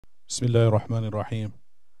بسم الله الرحمن الرحيم.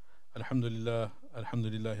 الحمد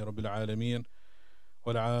لله رب العالمين،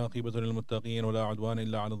 والعاقبة للمتقين ولا عدوان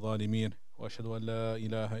إلا على الظالمين، وأشهد أن لا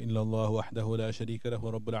إله إلا الله وحده لا شريك له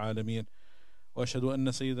رب العالمين، وأشهد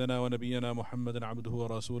أن سيدنا ونبينا محمدا عبده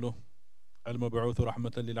ورسوله المبعوث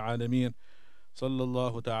رحمة للعالمين، صلى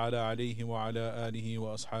الله تعالى عليه وعلى آله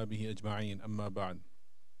وأصحابه أجمعين. أما بعد.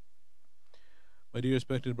 My dear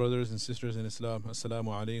respected brothers and sisters in Islam, Assalamu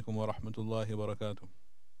alaikum wa rahmatullahi wa barakatuh.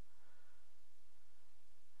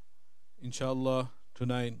 Inshallah,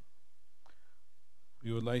 tonight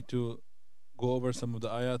we would like to go over some of the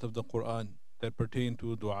ayat of the Quran that pertain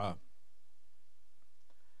to dua.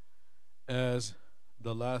 As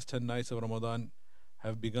the last 10 nights of Ramadan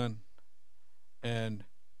have begun and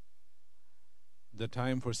the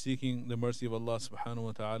time for seeking the mercy of Allah subhanahu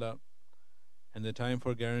wa ta'ala and the time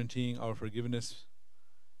for guaranteeing our forgiveness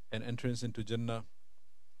and entrance into Jannah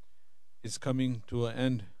is coming to an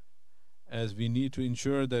end, as we need to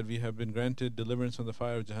ensure that we have been granted deliverance from the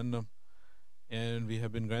fire of Jahannam and we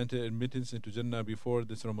have been granted admittance into Jannah before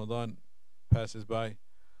this Ramadan passes by.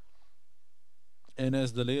 And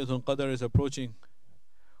as the Laylatul Qadr is approaching,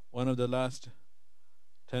 one of the last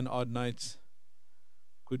 10 odd nights,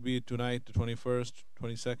 could be tonight, the 21st,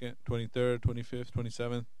 22nd, 23rd, 25th,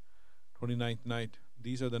 27th, 29th night.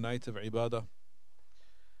 These are the nights of ibadah.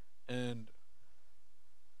 And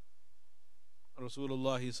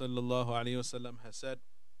Rasulullah sallallahu alayhi wasallam has said,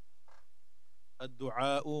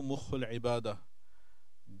 "Ad-du'a'u mukhul ibadah,"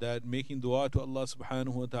 that making dua to Allah subhanahu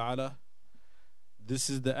wa ta'ala, this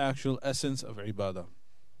is the actual essence of ibadah.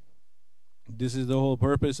 This is the whole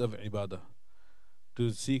purpose of ibadah,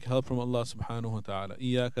 to seek help from Allah subhanahu wa ta'ala.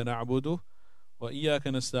 Iyaka na'budu wa iyaka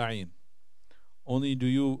nasta'een. Only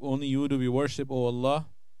you do we worship, O Allah,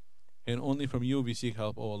 and only from you we seek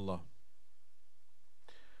help, O Allah.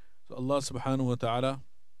 So Allah subhanahu wa ta'ala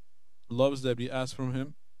loves that we ask from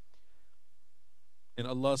Him, and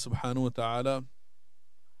Allah subhanahu wa ta'ala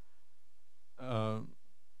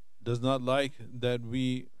does not like that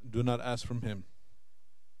we do not ask from Him.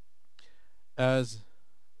 As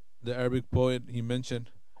the Arabic poet, he mentioned,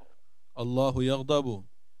 Allahu yaghdabu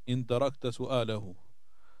in tarakta su'alahu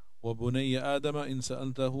wa bunayya adama in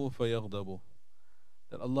sa'altahu fayaghdabu.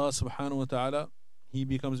 That Allah subhanahu wa ta'ala, He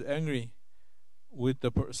becomes angry with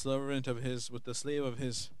the servant of His, with the slave of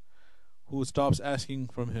His, who stops asking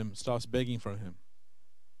from Him, stops begging from Him.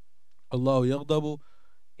 Allahu yaghdabu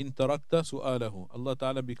in tarakta su'alahu. Allah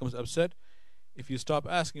ta'ala becomes upset if you stop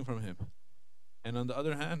asking from Him. And on the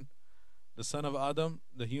other hand, the son of Adam,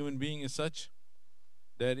 the human being, is such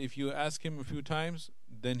that if you ask him a few times,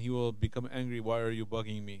 then he will become angry. Why are you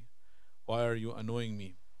bugging me? Why are you annoying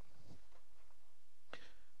me?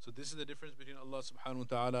 So this is the difference between Allah subhanahu wa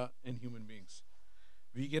ta'ala and human beings.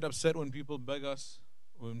 We get upset when people beg us,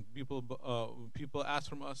 when people ask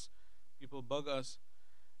from us, people bug us,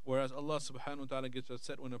 whereas Allah subhanahu wa ta'ala gets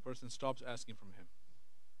upset when a person stops asking from Him.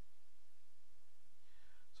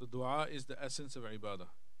 So dua is the essence of ibadah.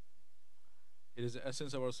 It is the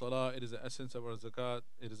essence of our salah, it is the essence of our zakat,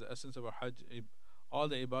 it is the essence of our hajj. All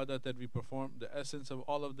the ibadah that we perform, the essence of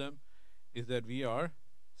all of them is that we are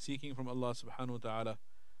seeking from Allah subhanahu wa ta'ala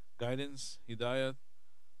guidance, hidayat,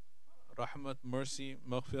 rahmat, mercy,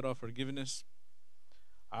 maghfirah, forgiveness,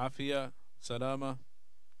 afiyah, salama,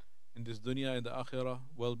 in this dunya and the akhirah,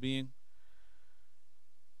 well-being,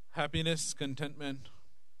 happiness, contentment,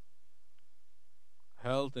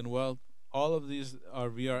 health and wealth. All of these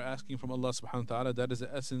we are asking from Allah subhanahu wa ta'ala. That is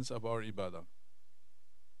the essence of our ibadah.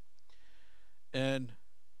 And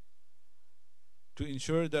to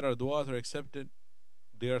ensure that our du'as are accepted,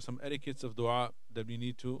 there are some etiquettes of dua that we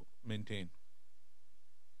need to maintain.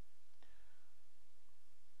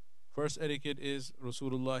 First etiquette is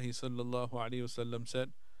Rasulullah sallallahu alayhi wasallam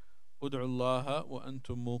said, "Ud'u Allah wa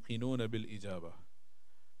antum muqinuna bil ijabah."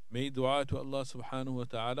 Make dua to Allah subhanahu wa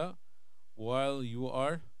ta'ala while you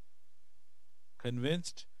are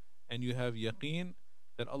convinced and you have yaqeen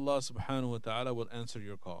that Allah subhanahu wa ta'ala will answer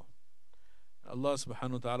your call. Allah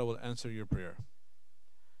subhanahu wa ta'ala will answer your prayer.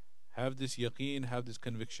 Have this yaqeen, have this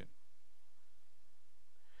conviction.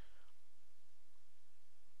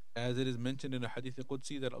 As it is mentioned in a hadith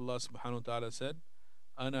Qudsi that Allah subhanahu wa ta'ala said,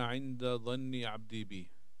 "Ana inda dhanni abdi bi."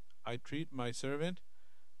 I treat my servant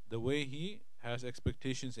the way he has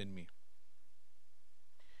expectations in me.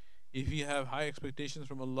 If we have high expectations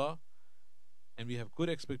from Allah, and we have good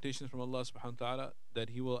expectations from Allah subhanahu wa ta'ala that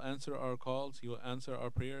He will answer our calls, He will answer our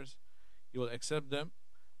prayers, He will accept them,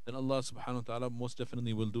 then Allah subhanahu wa ta'ala most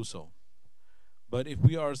definitely will do so. But if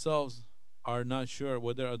we ourselves are not sure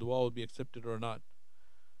whether a dua will be accepted or not,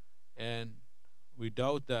 and we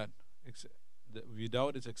doubt that we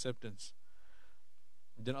doubt its acceptance,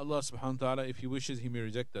 then Allah subhanahu wa ta'ala, if He wishes, He may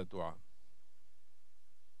reject that dua.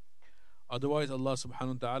 Otherwise, Allah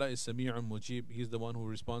subhanahu wa ta'ala is Sami'un Mujib. He is the one who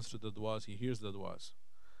responds to the du'as. He hears the du'as.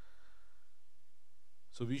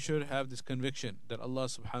 So we should have this conviction that Allah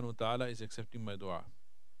subhanahu wa ta'ala is accepting my dua.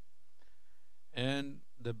 And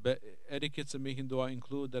the etiquettes of making dua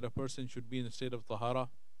include that a person should be in a state of tahara,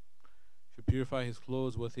 should purify his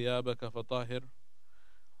clothes, وَثِيَابَكَ فَطَاهِرْ,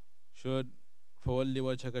 should فَوَلِّ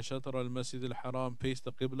وَجْهَكَ شَطْرَ الْمَسْجِدِ الْحَرَامِ, face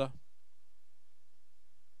the qibla,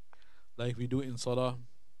 like we do in salah,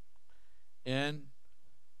 and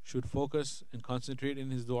should focus and concentrate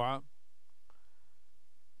in his dua,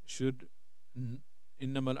 should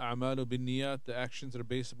إِنَّمَا الْأَعْمَالُ بِالنِّيَّاتِ, the actions are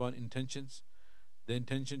based upon intentions. The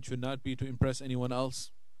intention should not be to impress anyone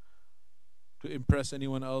else,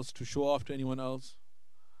 to show off to anyone else,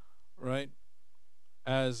 right?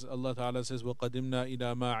 As Allah Ta'ala says, وَقَدِمْنَا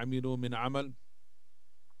إِلَى مَا عَمِلُوا مِنْ عَمَلٍ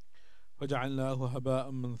فَجَعَلْنَاهُ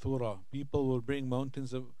هَبَاءً مَنْثُورًا. People will bring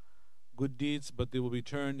mountains of good deeds, but they will be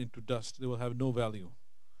turned into dust. They will have no value.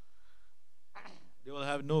 They will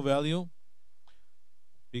have no value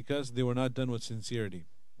because they were not done with sincerity,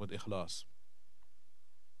 with ikhlas.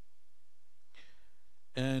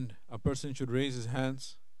 And a person should raise his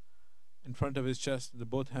hands in front of his chest,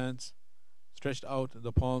 both hands stretched out,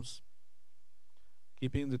 the palms,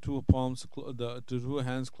 keeping the two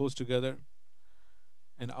hands close together,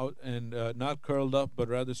 and out, and not curled up, but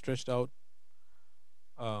rather stretched out,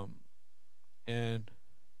 and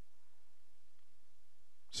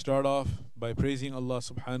start off by praising Allah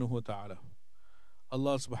subhanahu wa ta'ala.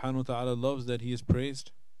 Allah subhanahu wa ta'ala loves that He is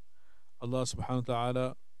praised. Allah subhanahu wa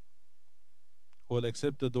ta'ala will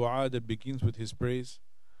accept the dua that begins with His praise.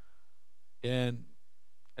 And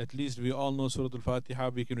at least we all know Surah Al-Fatiha.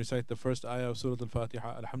 We can recite the first ayah of Surah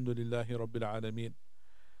Al-Fatiha, Alhamdulillahi Rabbil Alameen.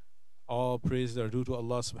 All praises are due to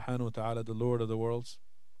Allah subhanahu wa ta'ala, the Lord of the worlds.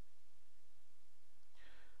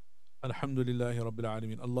 Alhamdulillahi Rabbil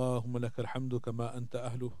Alameen. Allahumma laka alhamdu kama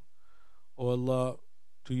anta ahluh. O Allah,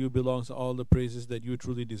 to You belongs all the praises that You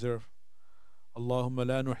truly deserve. Allahumma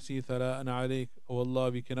la nuhsi thala'an alayk. O Allah,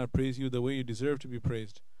 we cannot praise You the way You deserve to be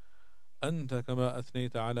praised. Anta kama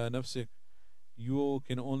athnayta ala nafsik. You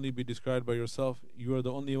can only be described by Yourself. You are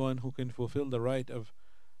the only one who can fulfill the right of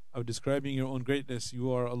describing Your own greatness.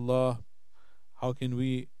 You are Allah. How can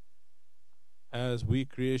we, as weak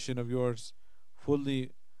creation of Yours,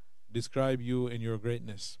 fully describe You in Your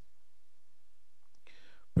greatness?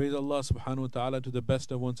 Praise Allah subhanahu wa ta'ala to the best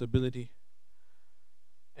of one's ability,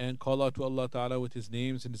 and call out to Allah Ta'ala with His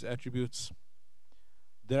names and His attributes.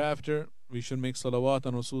 Thereafter, we should make salawat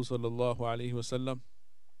on Rasul sallallahu alayhi wa sallam,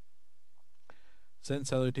 send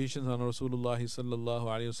salutations on Rasulullah sallallahu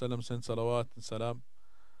alayhi wa sallam, send salawat and salam.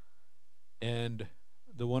 And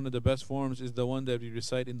one of the best forms is the one that we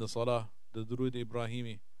recite in the salah, the Durood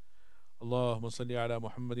Ibrahimi. Allahumma salli ala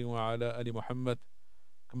Muhammadin wa ala ali Muhammad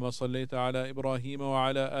كما صليت على إبراهيم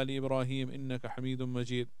وعلى آل إبراهيم إنك حميد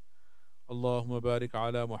مجيد. اللهم بارك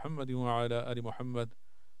على محمد وعلى آل محمد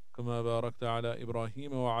كما باركت على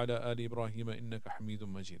إبراهيم وعلى آل إبراهيم إنك حميد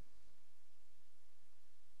مجيد.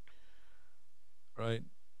 Right?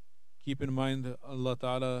 Keep in mind Allah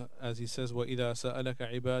Ta'ala, as He says, وَإِذَا سَأَلَكَ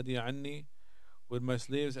عِبَادِي عَنِّي, when my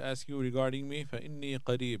slaves ask you regarding me, فَإِنِّي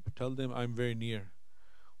قَرِيب, tell them I'm very near.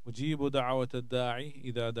 أُجِيبُ دَعْوَةَ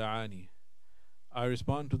الدَّاعِ إِذَا دَعَانِي, I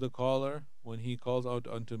respond to the caller when he calls out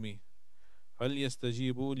unto me.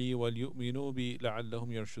 فَلْيَسْتَجِيبُوا لِي وَلْيُؤْمِنُوا بِي لَعَلَّهُمْ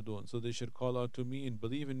يَرْشُدُونَ, so they should call out to me and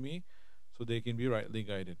believe in me, so they can be rightly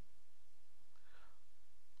guided.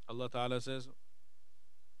 Allah Ta'ala says,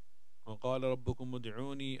 وَقَالَ رَبُّكُمْ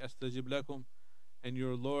أُدْعُونِي أَسْتَجِبْ لَكُمْ, and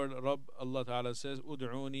your Lord, Rabb, Allah Ta'ala says,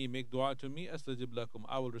 أُدْعُونِي, make dua to me, أَسْتَجِبْ لَكُمْ,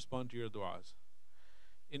 I will respond to your du'as.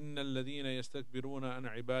 إِنَّ الَّذِينَ يَسْتَكْبِرُونَ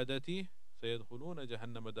عَنْ عِبَادَتِي سَيَدْخُلُونَ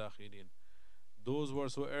جَهَنَّمَ دَاخِرِينَ, those who are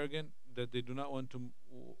so arrogant that they do not want to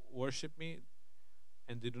worship me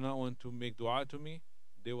and they do not want to make dua to me,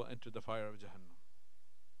 they will enter the fire of Jahannam.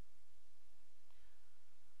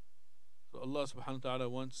 So Allah subhanahu wa ta'ala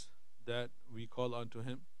wants that we call unto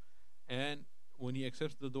Him, and when He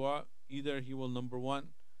accepts the dua, either He will, number one,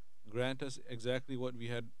 grant us exactly what we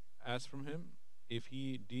had asked from Him, if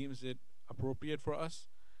He deems it appropriate for us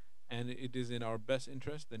and it is in our best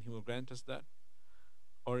interest, then He will grant us that.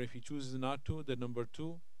 Or if He chooses not to, then number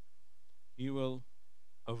two, He will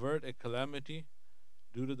avert a calamity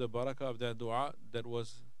due to the barakah of that dua that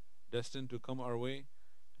was destined to come our way,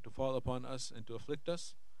 to fall upon us and to afflict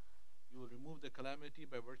us. You will remove the calamity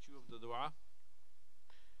by virtue of the dua.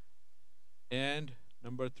 And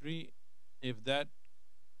number three, if that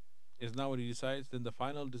is not what He decides, then the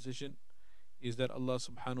final decision is that Allah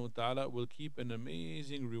subhanahu wa ta'ala will keep an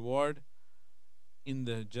amazing reward in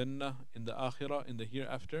the Jannah, in the Akhirah, in the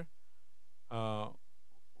hereafter, uh,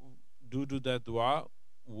 due to that dua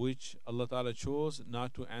which Allah ta'ala chose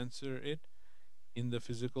not to answer it in the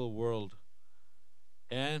physical world.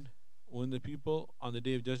 And when the people on the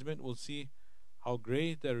Day of Judgment will see how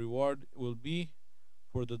great the reward will be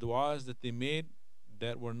for the du'as that they made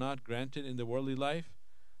that were not granted in the worldly life,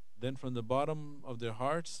 then from the bottom of their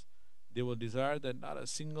hearts they will desire that not a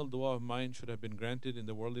single dua of mine should have been granted in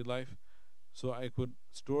the worldly life, so I could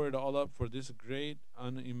store it all up for this great,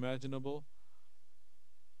 unimaginable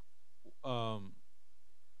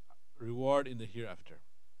reward in the hereafter.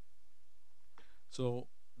 So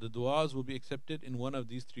the du'as will be accepted in one of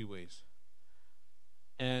these three ways.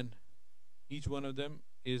 And each one of them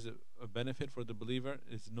is a benefit for the believer.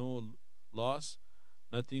 It's no loss,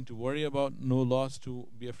 nothing to worry about, no loss to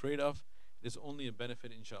be afraid of. It's only a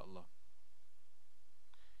benefit, inshallah.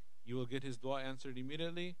 You will get his dua answered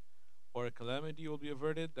immediately, or a calamity will be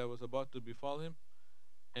averted that was about to befall him.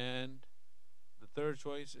 And the third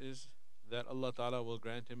choice is that Allah Ta'ala will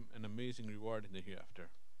grant him an amazing reward in the hereafter.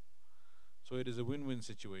 So it is a win-win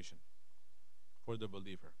situation for the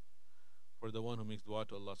believer, for the one who makes dua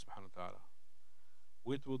to Allah subhanahu wa ta'ala.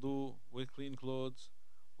 With wudu, with clean clothes,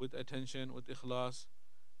 with attention, with ikhlas,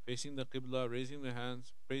 facing the qibla, raising the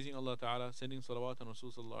hands, praising Allah Ta'ala, sending salawat on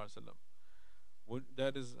Rasul sallallahu alayhi wa sallam.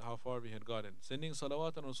 That is how far we had gotten. Sending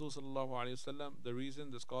salawat on Rasul sallallahu alayhi wa sallam, the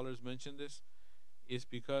reason the scholars mention this is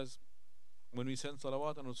because when we send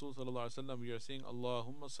salawat on Rasul sallallahu alayhi wa sallam, we are saying,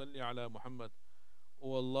 Allahumma salli ala Muhammad.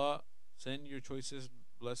 O Allah, send your choicest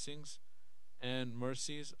blessings and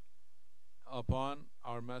mercies upon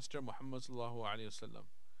our Master Muhammad sallallahu alayhi wa sallam.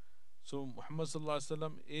 So Muhammad sallallahu alayhi wa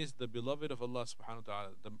sallam is the beloved of Allah subhanahu wa ta'ala,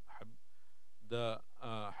 the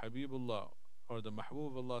Habibullah, or the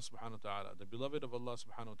Mahbub of Allah subhanahu wa ta'ala, the beloved of Allah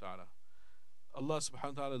subhanahu wa ta'ala. Allah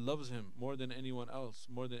subhanahu wa ta'ala loves him more than anyone else,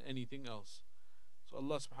 more than anything else. So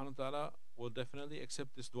Allah subhanahu wa ta'ala will definitely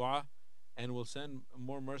accept this dua and will send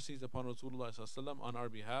more mercies upon Rasulullah sallallahu alayhi wa sallam on our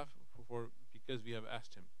behalf because we have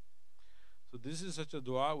asked him. So this is such a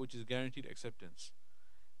dua which is guaranteed acceptance.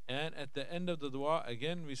 And at the end of the dua,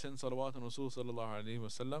 again we send salawat on Rasul sallallahu alayhi wa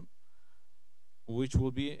sallam, which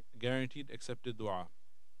will be guaranteed accepted dua.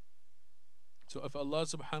 So if Allah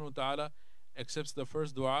subhanahu wa ta'ala accepts the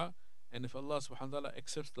first dua, and if Allah subhanahu wa ta'ala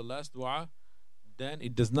accepts the last dua, then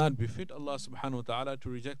it does not befit Allah subhanahu wa ta'ala to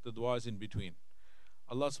reject the duas in between.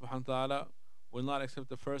 Allah subhanahu wa ta'ala will not accept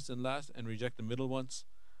the first and last and reject the middle ones.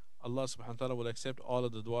 Allah subhanahu wa ta'ala will accept all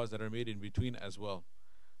of the duas that are made in between as well.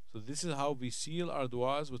 So this is how we seal our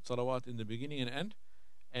duas with salawat in the beginning and end,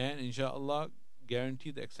 and inshallah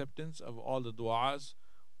guarantee the acceptance of all the duas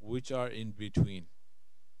which are in between.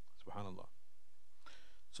 Subhanallah.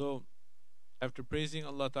 So after praising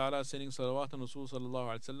Allah Ta'ala, sending salawat on Rasul sallallahu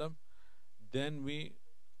alaihi wasallam, then we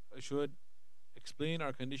should explain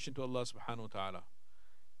our condition to Allah subhanahu wa ta'ala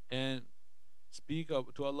and speak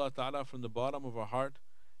up to Allah Ta'ala from the bottom of our heart.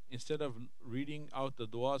 Instead of reading out the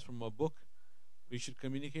duas from a book, we should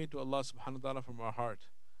communicate to Allah subhanahu wa ta'ala from our heart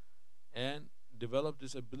and develop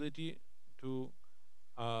this ability to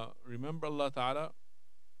remember Allah Ta'ala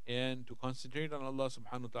and to concentrate on Allah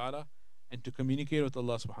subhanahu wa ta'ala and to communicate with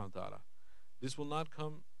Allah subhanahu wa ta'ala. This will not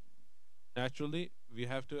come naturally. We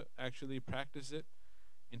have to actually practice it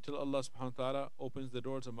until Allah subhanahu wa ta'ala opens the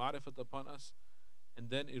doors of ma'rifat upon us, and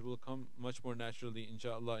then it will come much more naturally,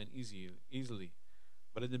 inshallah, and easily.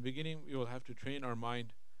 But in the beginning, we will have to train our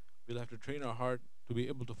mind, we'll have to train our heart to be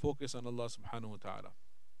able to focus on Allah subhanahu wa ta'ala.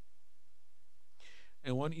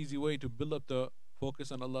 And one easy way to build up the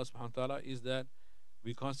focus on Allah subhanahu wa ta'ala is that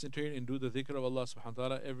we concentrate and do the dhikr of Allah subhanahu wa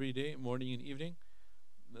ta'ala every day, morning and evening.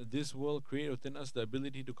 This will create within us the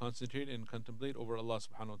ability to concentrate and contemplate over Allah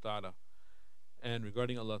subhanahu wa ta'ala and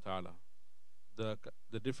regarding Allah ta'ala.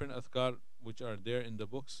 The different adhkar which are there in the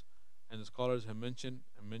books and the scholars have mentioned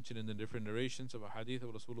in the different narrations of a hadith of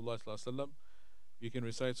Rasulullah sallallahu alaihi wasallam, you can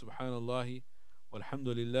recite Subhanallah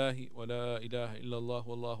walhamdulillah wa la ilaha illallah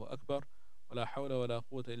wallahu akbar wa la hawla wa la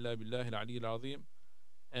quwwata illa billahi al-ali al-azim,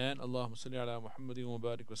 and Allahumma salli ala Muhammadin wa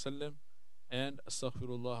barik wa sallim, and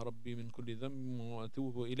astaghfirullah rabbi min kulli dhanbin wa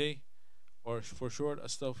atubu ilayh, or for short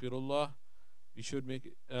astaghfirullah. We should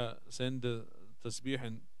send the tasbih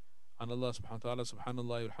and on Allah subhanahu wa ta'ala,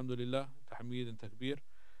 subhanallah walhamdulillah, tahmeed and takbir,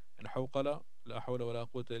 and hawqala, la hawla wa la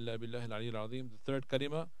quwwata illa billahi al-ali al-azim. The third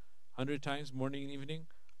kalima 100 times morning and evening,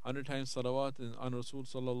 100 times salawat on Rasul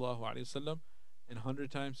sallallahu alayhi wasallam, and 100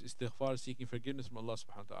 times istighfar, seeking forgiveness from Allah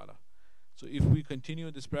subhanahu wa ta'ala. So if we continue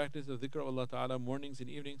this practice of dhikr of Allah ta'ala mornings and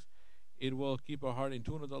evenings, It will keep our heart in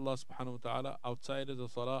tune with Allah subhanahu wa ta'ala outside of the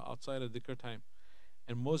salah, outside of dhikr time.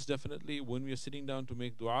 And most definitely when we are sitting down to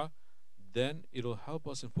make dua, then it will help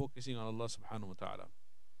us in focusing on Allah subhanahu wa ta'ala.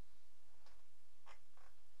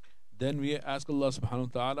 Then we ask Allah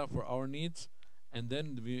subhanahu wa ta'ala for our needs, and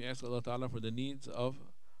then we ask Allah ta'ala for the needs of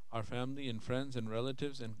our family and friends and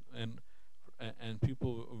relatives and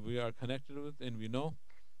people we are connected with and we know,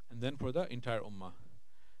 and then for the entire ummah.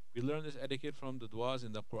 We learn this etiquette from the du'as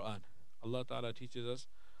in the Quran. Allah ta'ala teaches us,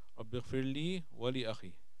 رَبِّ اغْفِرْ لِي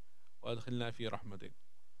وَلِأَخِي وَأَدْخِلْنَا فِي رَحْمَتِكَ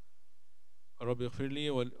رَبِّ اغْفِرْ لِي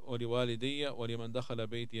وَلِوَالِدَيَّ وَلِمَنْ دَخَلَ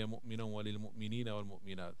بَيْتِيَ مُؤْمِنًا وَلِلْمُؤْمِنِينَ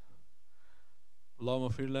وَالْمُؤْمِنَاتِ اللهم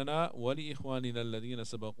اغفر لنا ولإخواننا الذين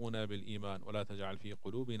سبقونا بالإيمان ولا تجعل في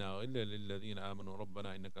قلوبنا غلا للذين آمنوا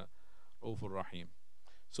ربنا إنك رؤوف رحيم.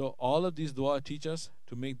 So all of these dua teach us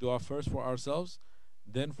to make dua first for ourselves,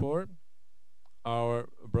 then for our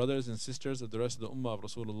brothers and sisters of the rest of the ummah of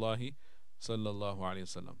Rasulullah sallallahu alaihi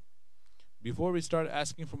wasallam. Before we start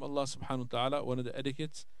asking from Allah subhanahu wa ta'ala, one of the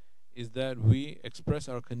etiquettes is that we express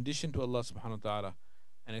our condition to Allah subhanahu wa ta'ala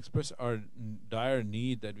and express our dire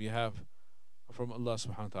need that we have from Allah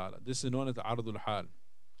subhanahu wa ta'ala. This is known as the Ardul Hal,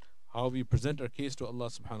 how we present our case to Allah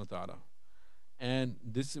subhanahu wa ta'ala. And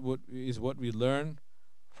this is what we learn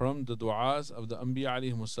from the du'as of the Anbiya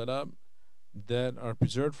alayhimus salam that are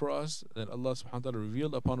preserved for us, that Allah subhanahu wa ta'ala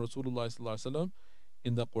revealed upon Rasulullah sallallahu alaihi wasallam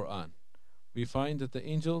in the Quran. We find that the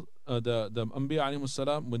Anbiya alayhimus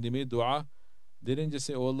salam, when they made dua, they didn't just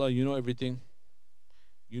say, "Oh Allah, you know everything,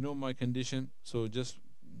 you know my condition, so just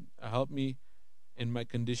help me in my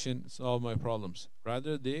condition, solve my problems."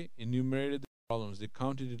 Rather, they enumerated the problems, they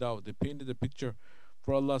counted it out, they painted the picture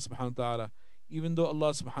for Allah subhanahu wa ta'ala. Even though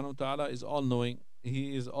Allah subhanahu wa ta'ala is all knowing,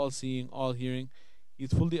 He is all seeing, all hearing,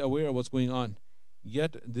 He's fully aware of what's going on.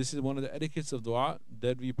 Yet, this is one of the etiquettes of dua,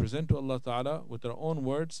 that we present to Allah ta'ala with our own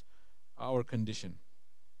words our condition.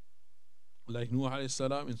 Like Nuh alayhi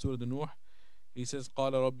salam in Surah Nuh, he says,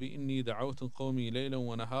 قَالَ رَبِّ إِنِّي دَعَوْتُ قَوْمِي لَيْلًا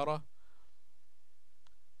وَنَهَارًا.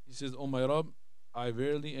 He says, "O my Rabb, I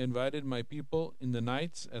verily invited my people in the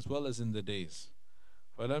nights as well as in the days.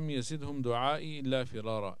 فَلَمْ يَزِدْهُمْ دُعَائِي إِلَّا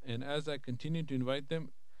فِرَارًا. And as I continued to invite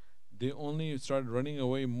them, they only started running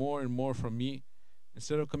away more and more from me.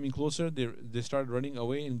 Instead of coming closer, they started running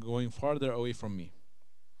away and going farther away from me."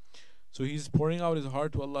 So he's pouring out his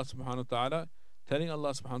heart to Allah subhanahu wa ta'ala, telling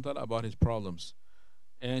Allah subhanahu wa ta'ala about his problems.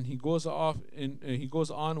 And he goes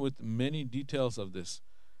on with many details of this,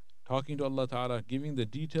 talking to Allah ta'ala, giving the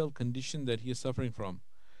detailed condition that he is suffering from.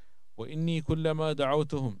 وَإِنِّي كُلَّمَا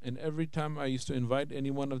دَعَوْتُهُمْ. And every time I used to invite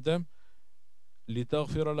any one of them, لِتَغْفِرَ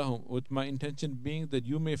لَهُمْ, with my intention being that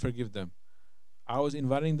you may forgive them. I was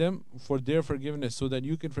inviting them for their forgiveness, so that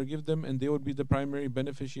you can forgive them and they would be the primary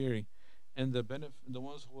beneficiary and the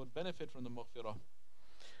ones who would benefit from the maghfirah.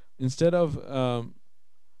 Instead of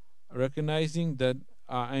recognizing that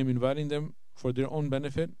I am inviting them for their own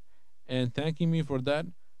benefit and thanking me for that,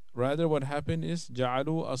 rather what happened is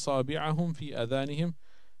جَعَلُوا أَصَابِعَهُمْ فِي أَذَانِهِمْ.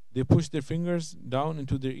 They push their fingers down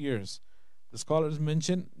into their ears. The scholars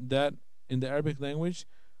mention that in the Arabic language,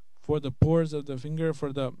 for the pores of the finger,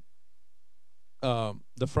 for the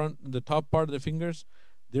top part of the fingers,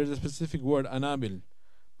 there's a specific word, anabil.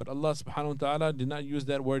 But Allah subhanahu wa ta'ala did not use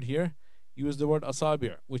that word here. He used the word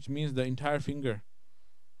asabi', which means the entire finger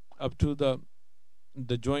up to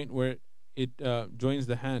the joint where it joins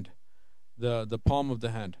the hand, the palm of the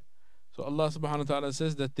hand. So Allah subhanahu wa ta'ala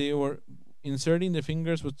says that they were inserting the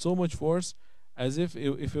fingers with so much force, as if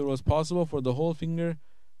it was possible for the whole finger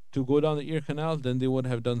to go down the ear canal, then they would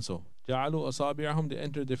have done so. جَعَلُوا أَصَابِعَهُمْ. They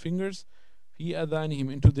entered their fingers فِي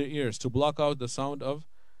أَذَانِهِمْ, into their ears, to block out the sound of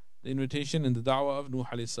the invitation and the da'wah of Nuh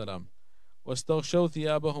alayhi salam. وَاسْتَغْشَوْا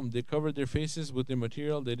ثِيَابَهُمْ. They covered their faces with their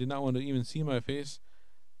material. They did not want to even see my face.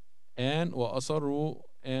 And وَأَصَرُّوا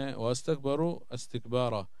وَاسْتَكْبَرُوا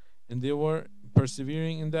اسْتِكْبَارًا. And they were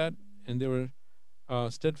persevering in that, and they were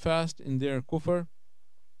steadfast in their kufr,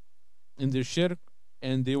 in their shirk,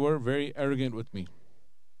 and they were very arrogant with me.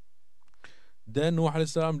 Then Nuh alayhi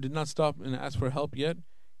salam did not stop and ask for help yet.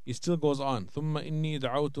 He still goes on. ثُمَّ إِنِّي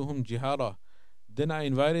دَعَوْتُهُمْ جِهَارًا. Then I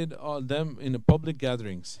invited all them in public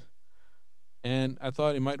gatherings, and I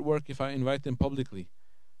thought it might work if I invite them publicly.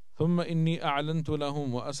 ثُمَّ إِنِّي أَعْلَنْتُ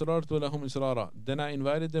لَهُمْ وَأَسْرَرْتُ لَهُمْ إِسْرَارًا. Then I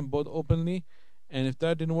invited them both openly, and if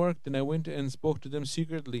that didn't work, then I went and spoke to them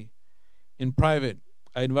secretly, in private.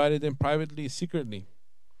 I invited them privately, secretly.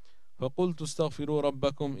 فَقُلْتُ اسْتَغْفِرُوا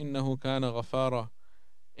رَبَّكُمْ إِنَّهُ كَانَ غَفَارًا.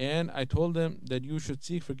 And I told them that you should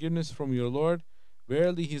seek forgiveness from your Lord.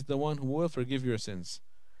 Verily, He is the one who will forgive your sins.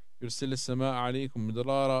 يرسل السماء عليكم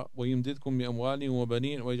مدرارا ويمددكم بأموال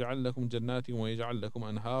وبنين ويجعل لكم جنات ويجعل لكم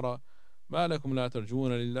أنهارا ما لكم لا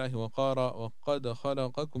ترجون لله وقارا وقد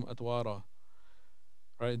خلقكم أطوارا.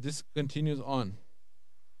 Right, this continues on.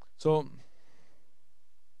 So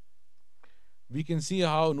we can see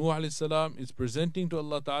how Nuh alayhi salam is presenting to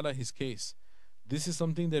Allah Ta'ala his case. This is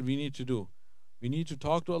something that we need to do. We need to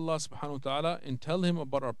talk to Allah subhanahu wa ta'ala and tell him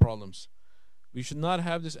about our problems. We should not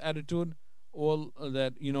have this attitude all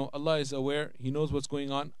that Allah is aware, He knows what's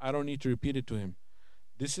going on, I don't need to repeat it to him.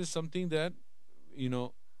 This is something that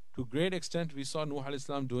to great extent we saw Nuh alayhi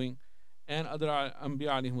salam doing and other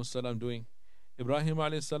Anbiya alayhi salam doing. Ibrahim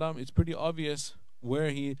alayhi salam, it's pretty obvious where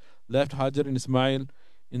he left Hajar and Ismail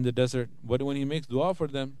in the desert. But when he makes dua for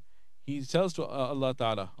them, he tells to Allah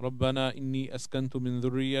Ta'ala, Rabbana inni askantu min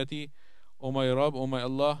dhurriyati, O my Rabb, O my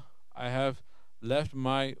Allah, I have left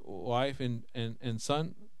my wife and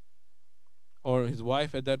son, or his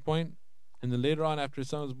wife at that point, and then later on after his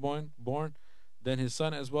son was born, then his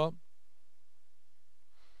son as well.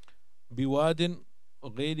 Biwadin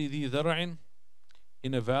ghayri dhi dhar'in,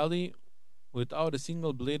 in a valley without a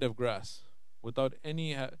single blade of grass, without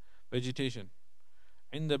any vegetation.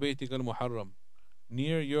 Inda baytika al-muharram,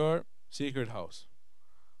 near your sacred house.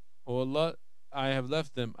 O Allah, I have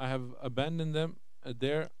left them, I have abandoned them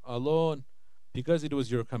there alone because it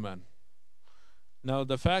was your command. Now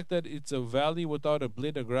the fact that it's a valley without a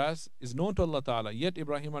blade of grass is known to Allah Ta'ala, yet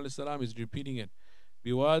Ibrahim alayhi salam is repeating it.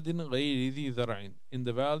 Biwadin ghayri dhi dhar'in, in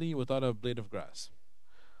the valley without a blade of grass.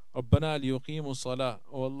 Rabbana liyuqimu salah,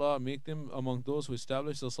 O Allah, make them among those who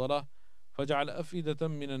establish the salah. Faj'al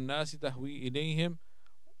afidatan min an-nasi tahwi ilayhim,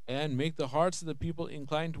 and make the hearts of the people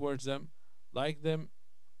inclined towards them, like them,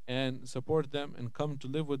 and support them, and come to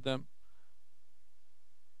live with them.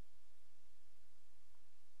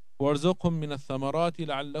 وَارْزُقْهُمْ مِنَ الثَّمَرَاتِ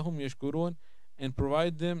لَعَلَّهُمْ يَشْكُرُونَ, and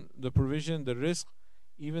provide them the provision, the rizq,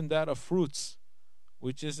 even that of fruits,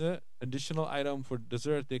 which is an additional item for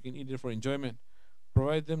dessert. They can eat it for enjoyment.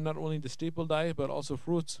 Provide them not only the staple diet but also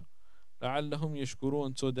fruits. لَعَلَّهُمْ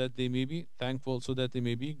يَشْكُرُونَ, so that they may be thankful, so that they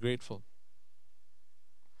may be grateful.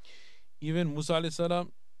 Even Musa alayhi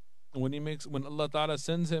salam, when Allah Ta'ala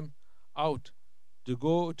sends him out to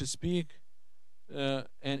go to speak and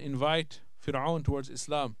invite Fir'aun towards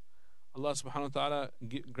Islam, Allah subhanahu wa ta'ala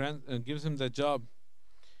gives him that job,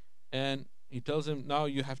 and he tells him, now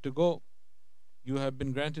you have to go, you have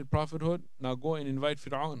been granted prophethood, now go and invite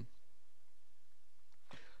Fir'aun.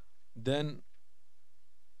 Then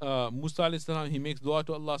Musa alayhi salam, he makes dua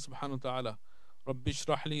to Allah subhanahu wa ta'ala, Rabbi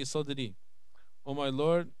shrah li sadri, O my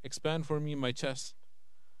Lord, expand for me my chest,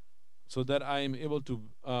 so that I am able to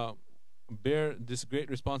bear this great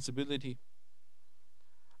responsibility.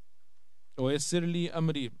 O yassir li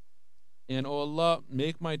amri, and O Allah,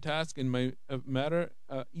 make my task and my matter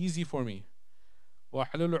easy for me. Wa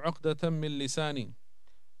halul uqdatan min lisani,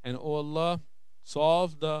 and O Allah,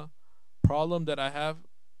 solve the problem that I have,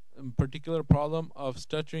 a particular problem of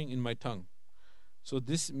stuttering in my tongue. So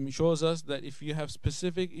this shows us that if you have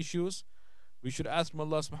specific issues, we should ask from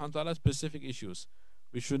Allah subhanahu wa ta'ala specific issues.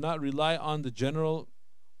 We should not rely on the general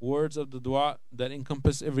words of the dua that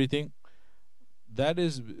encompass everything. That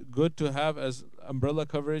is good to have as umbrella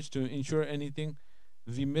coverage to ensure anything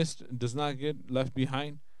we missed does not get left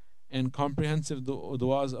behind. And comprehensive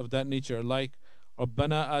du'as of that nature, like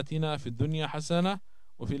رَبَّنَا آتِنَا فِي الدُّنْيَا حَسَنَةً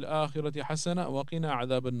وَفِي الْآخِرَةِ حَسَنَةً وَقِنَا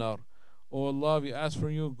عَذَابَ النَّارِ. O Allah, we ask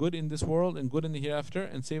for you good in this world and good in the hereafter,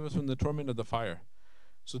 and save us from the torment of the fire.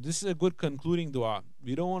 So this is a good concluding dua.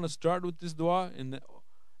 We don't want to start with this dua and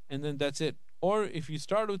then that's it. Or if you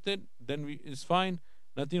start with it, then it's fine.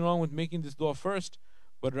 Nothing wrong with making this dua first,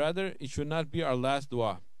 but rather it should not be our last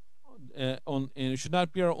dua. And it should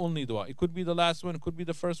not be our only dua. It could be the last one, it could be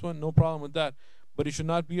the first one, no problem with that. But it should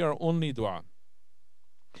not be our only dua.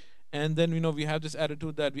 And then we have this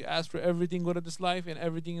attitude that we ask for everything good of this life and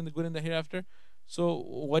everything in the good in the hereafter. So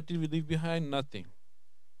what did we leave behind? Nothing.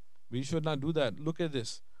 We should not do that. Look at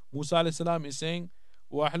this. Musa alayhi salam is saying,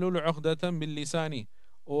 وَحْلُلْ عُقْدَةً بِاللِّسَانِ,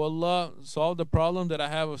 O Allah, solve the problem that I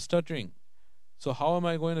have of stuttering. So how am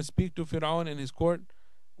I going to speak to Fir'aun and his court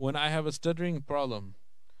when I have a stuttering problem?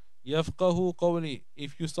 يَفْقَهُ قَوْلِي,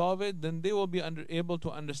 if you solve it, then they will be able to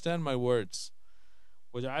understand my words.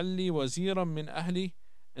 وَجْعَلْ لِي وَزِيرًا مِّنْ أَهْلِي,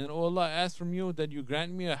 and O Allah, I ask from you that you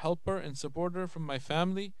grant me a helper and supporter from my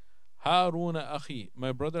family, Harun akhi,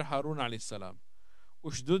 my brother Harun alayhi salam.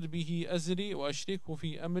 Ushdud bihi azri wa ashrikhu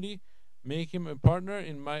fi amri, make him a partner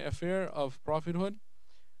in my affair of prophethood.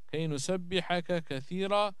 Kay nusabbihaka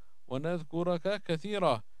kathira wa nadhkuraka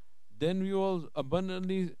kathira, then we will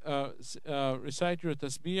abundantly recite your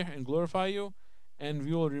tasbih and glorify you, and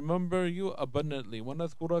we will remember you abundantly. Wa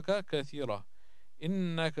nadhkuraka kathira,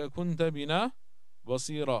 innaka kunta bina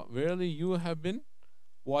basira, verily you have been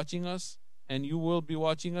watching us, and you will be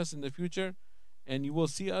watching us in the future, and you will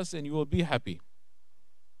see us and you will be happy.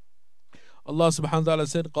 Allah subhanahu wa ta'ala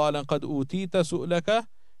said, قَالَ قَدْ أُوتِيتَ سُؤْلَكَ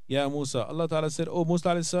يَا Musa. Allah ta'ala said, O Musa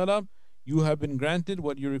alayhi salam, you have been granted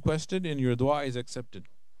what you requested and your dua is accepted.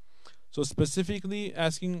 So specifically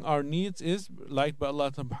asking our needs is liked by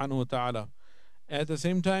Allah subhanahu wa ta'ala. At the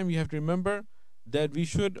same time, you have to remember that we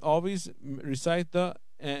should always recite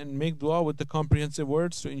and make dua with the comprehensive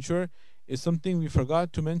words to ensure if something we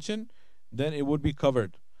forgot to mention, then it would be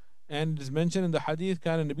covered. And it is mentioned in the hadith,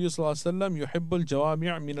 كان النبي صلى الله عليه وسلم يحب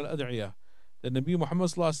الجوامع من الأدعية. The Nabi Muhammad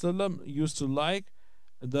صلى الله عليه وسلم used to like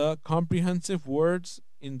the comprehensive words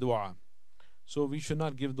in dua. So we should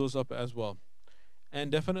not give those up as well. And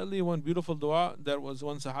definitely one beautiful dua, that was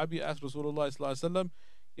one Sahabi asked Rasulullah sallallahu alaihi wasallam,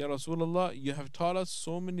 Ya Rasulullah, you have taught us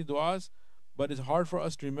so many duas, but it's hard for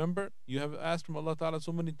us to remember. You have asked from Allah Ta'ala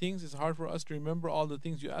so many things, it's hard for us to remember all the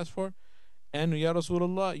things you asked for. And Ya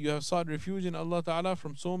Rasulullah, you have sought refuge in Allah Ta'ala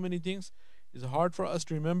from so many things. It's hard for us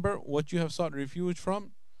to remember what you have sought refuge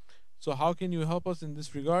from. So how can you help us in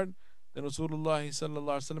this regard? Then Rasulullah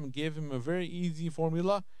sallallahu alaihi wasallam gave him a very easy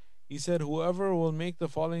formula. He said, whoever will make the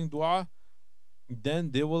following dua,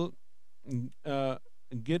 then they will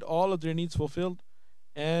get all of their needs fulfilled,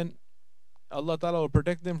 and Allah Ta'ala will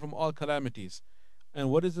protect them from all calamities. And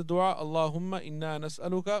what is the dua? Allahumma inna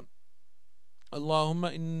nas'aluka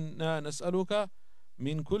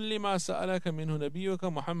min kulli ma sa'alaka minhu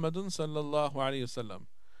nabiyyuka Muhammadun sallallahu alayhi wasallam.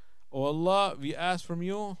 O Allah, we ask from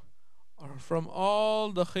you from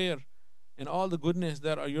all the khair and all the goodness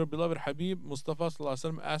that your beloved Habib Mustafa sallallahu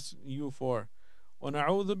alayhi wasallam asks you for.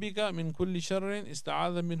 وَنَعُوذُ بِكَ مِنْ كُلِّ شَرٍ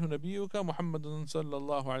اسْتَعَاذَ مِنْهُ نَبِيُّكَ مُحَمَّدٌ صَلَّى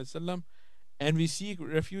اللَّهُ عَلَيْهِ وسلم. And we seek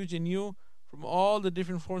refuge in you from all the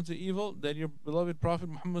different forms of evil that your beloved Prophet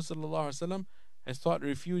Muhammad sallallahu alaihi wasallam has sought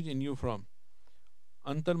refuge in you from.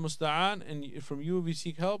 أنت المستعان, and from you we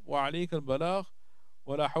seek help. وعليك البلاغ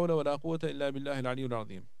ولا حول ولا قوة إلا بالله العلي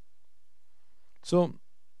العظيم. So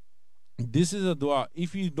this is a dua.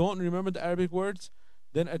 If you don't remember the Arabic words,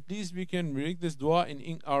 then at least we can read this dua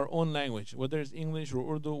in our own language, whether it's English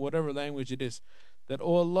or Urdu, whatever language it is. That,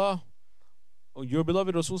 oh Allah, your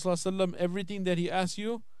beloved Rasulullah, everything that he asks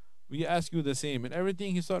you, we ask you the same. And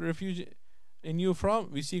everything he sought refuge in you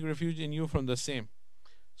from, we seek refuge in you from the same.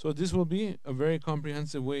 So this will be a very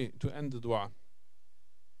comprehensive way to end the dua.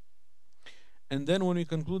 And then when we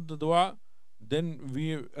conclude the dua, then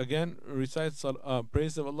we again recite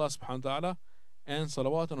praise of Allah subhanahu wa ta'ala and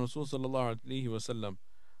salawat on Rasul sallallahu alayhi wa sallam.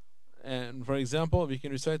 And for example, we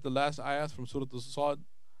can recite the last ayat from Surah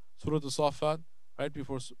Al-Safat, right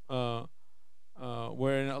before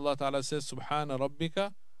wherein Allah Ta'ala says, Subhana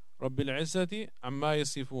Rabbika Rabbil Izzati Amma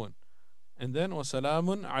Yasifun. And then,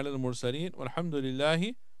 وَسَلَامٌ عَلَى الْمُرْسَلِينَ وَالْحَمْدُ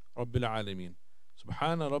لِلَّهِ رَبِّ الْعَالَمِينَ.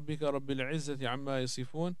 Subhana Rabbika Rabbil Izzati Amma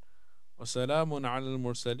Yasifun وَسَلَامٌ عَلَى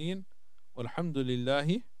الْمُرْسَلِينَ وَالْحَمْدُ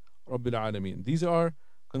لِلَّهِ رَبِّ الْعَالَمِينَ. These are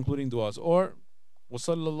concluding duas. Or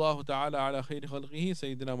وصلى الله تعالى على خير خلقه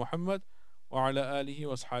سيدنا محمد وعلى آله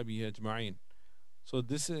وأصحابه أجمعين. So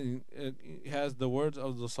this has the words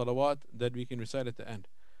of the salawat that we can recite at the end.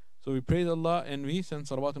 So we praise Allah and we send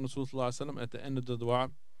salawat on Rasulullah at the end of the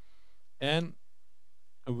dua. And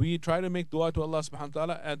we try to make dua to Allah subhanahu wa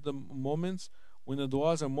ta'ala at the moments when the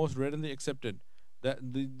duas are most readily accepted.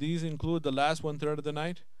 These include the last 1/3 of the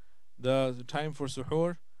night, the time for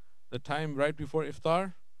suhoor, the time right before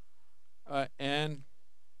iftar, and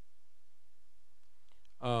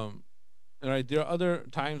right, there are other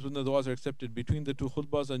times when the du'as are accepted between the two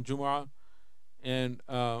khutbahs on Jumu'ah, and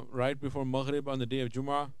right before Maghrib on the day of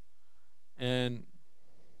Jumu'ah, and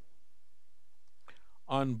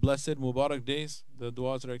on blessed Mubarak days the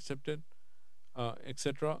du'as are accepted,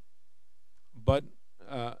 etc. But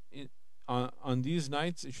on these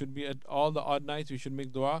nights, it should be at all the odd nights we should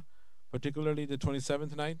make dua, particularly the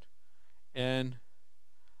 27th night, and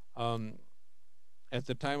at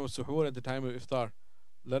the time of suhoor, at the time of iftar.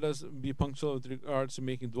 Let us be punctual with regards to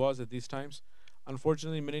making duas at these times.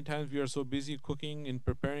 Unfortunately, many times we are so busy cooking and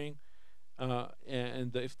preparing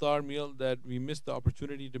and the iftar meal that we miss the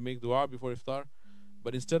opportunity to make dua before iftar.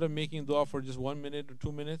 But instead of making dua for just 1 minute or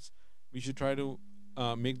 2 minutes, we should try to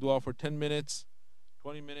make dua for 10 minutes,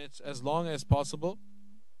 20 minutes, as long as possible.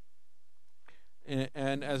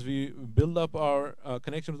 And as we build up our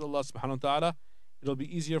connection with Allah subhanahu wa ta'ala, it'll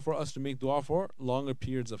be easier for us to make dua for longer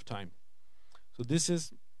periods of time. So this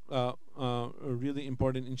is really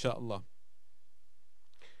important, inshaAllah.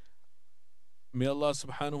 May Allah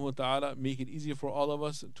subhanahu wa ta'ala make it easier for all of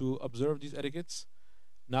us to observe these etiquettes.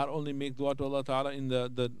 Not only make dua to Allah ta'ala in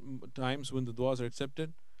the times when the duas are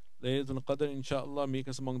accepted. Laylatul Qadr, inshaAllah, make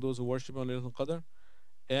us among those who worship on Laylatul Qadr.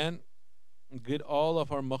 And get all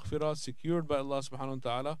of our maghfirah secured by Allah subhanahu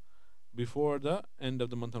wa ta'ala before the end of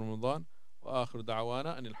the month of Ramadan. وآخر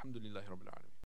دعوانا أن الحمد لله رب العالمين.